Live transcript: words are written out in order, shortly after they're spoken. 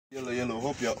Yellow,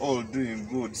 hope you're all doing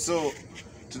good. So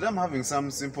today I'm having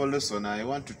some simple lesson. I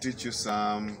want to teach you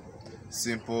some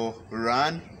simple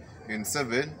run in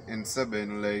seven.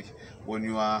 Like when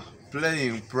you are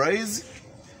playing praise,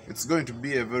 it's going to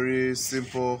be a very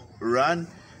simple run.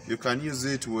 You can use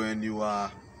it when you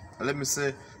are, let me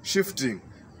say, shifting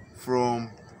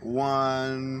from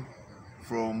one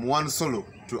solo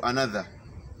to another.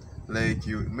 Like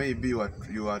maybe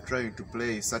you are trying to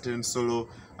play a certain solo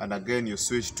and again you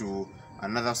switch to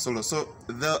another solo. So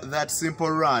that simple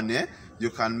run you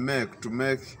can make to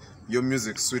make your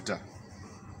music sweeter.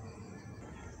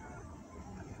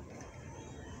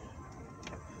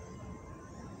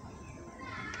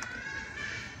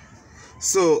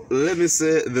 So let me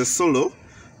say the solo,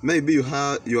 maybe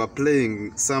you are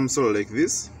playing some solo like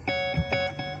this.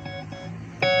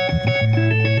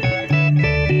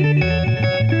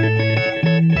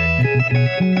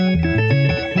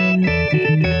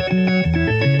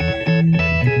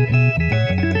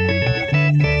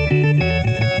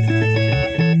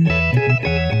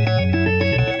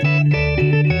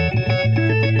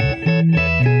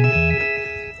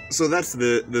 So that's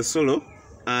the solo,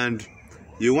 and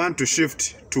you want to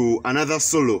shift to another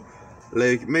solo.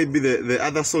 Like maybe the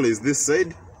other solo is this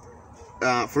side.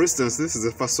 For instance, this is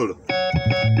the first solo.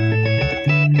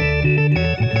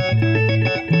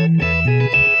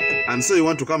 And so you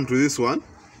want to come to this one.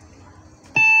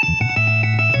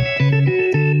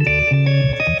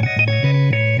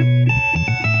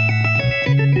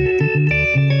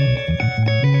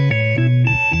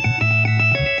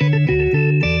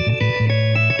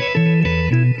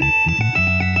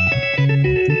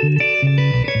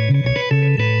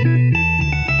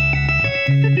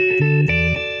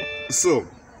 So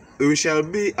we shall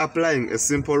be applying a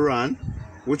simple run,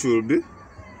 which will be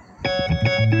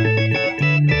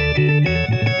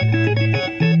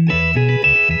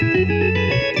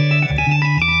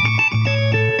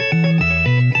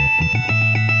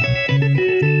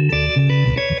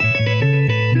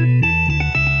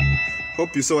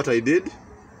hope you saw what I did.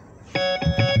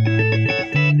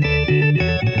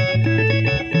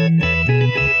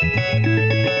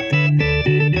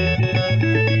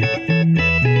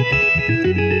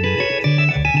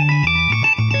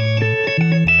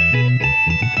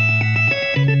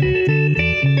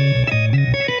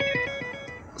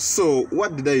 So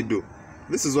what did I do?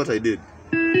 This is what I did.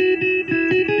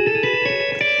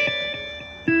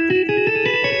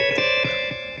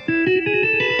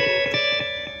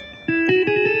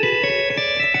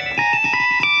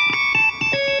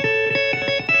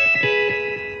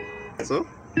 So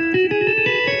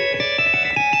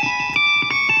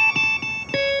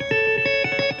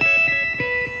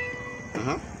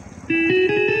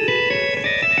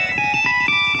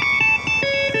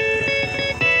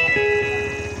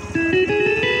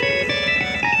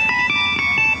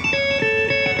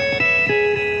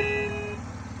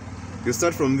you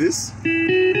start from this.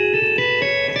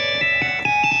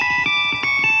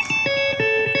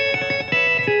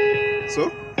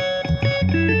 So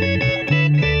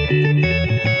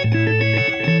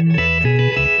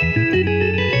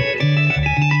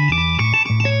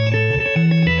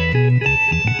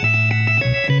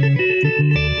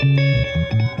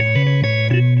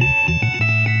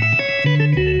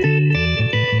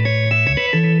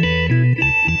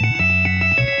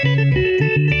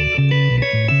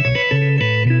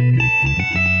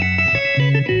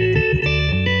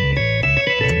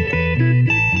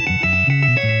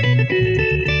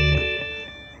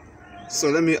So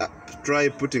let me try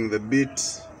putting the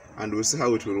beat and we'll see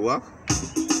how it will work.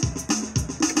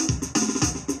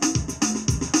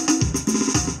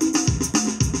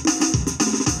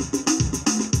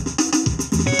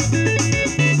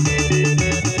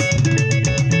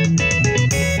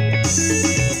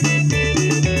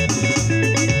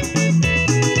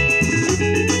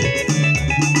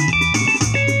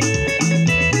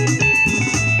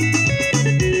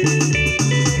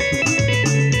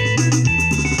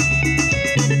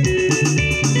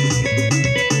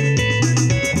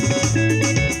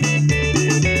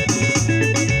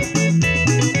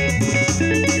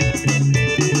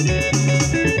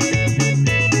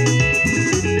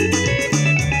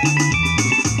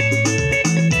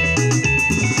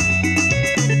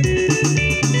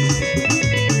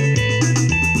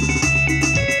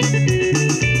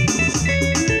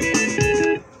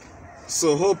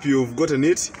 So hope you've gotten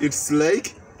it. It's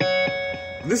like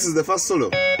this is the first solo.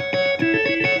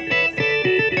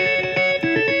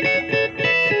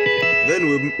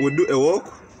 Then we do a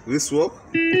walk, this walk.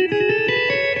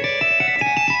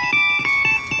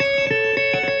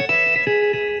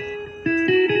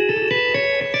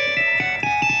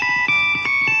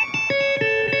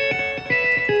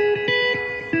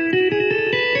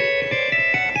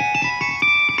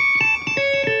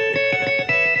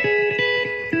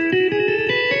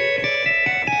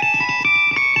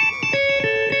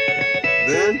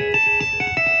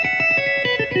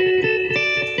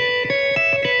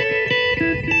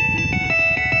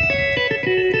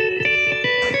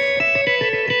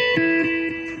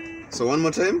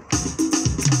 more time.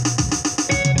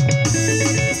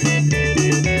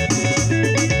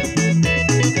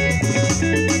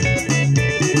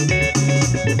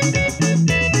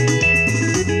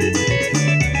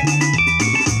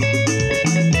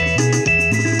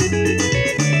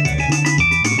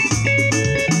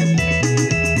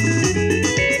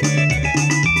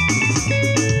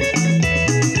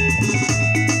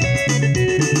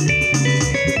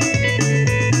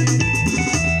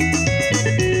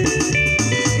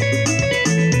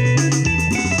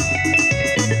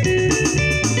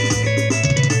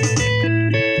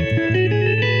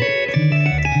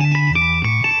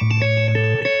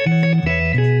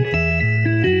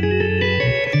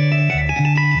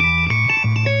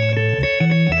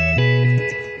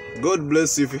 God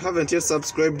bless you. If you haven't yet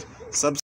subscribed, subscribe.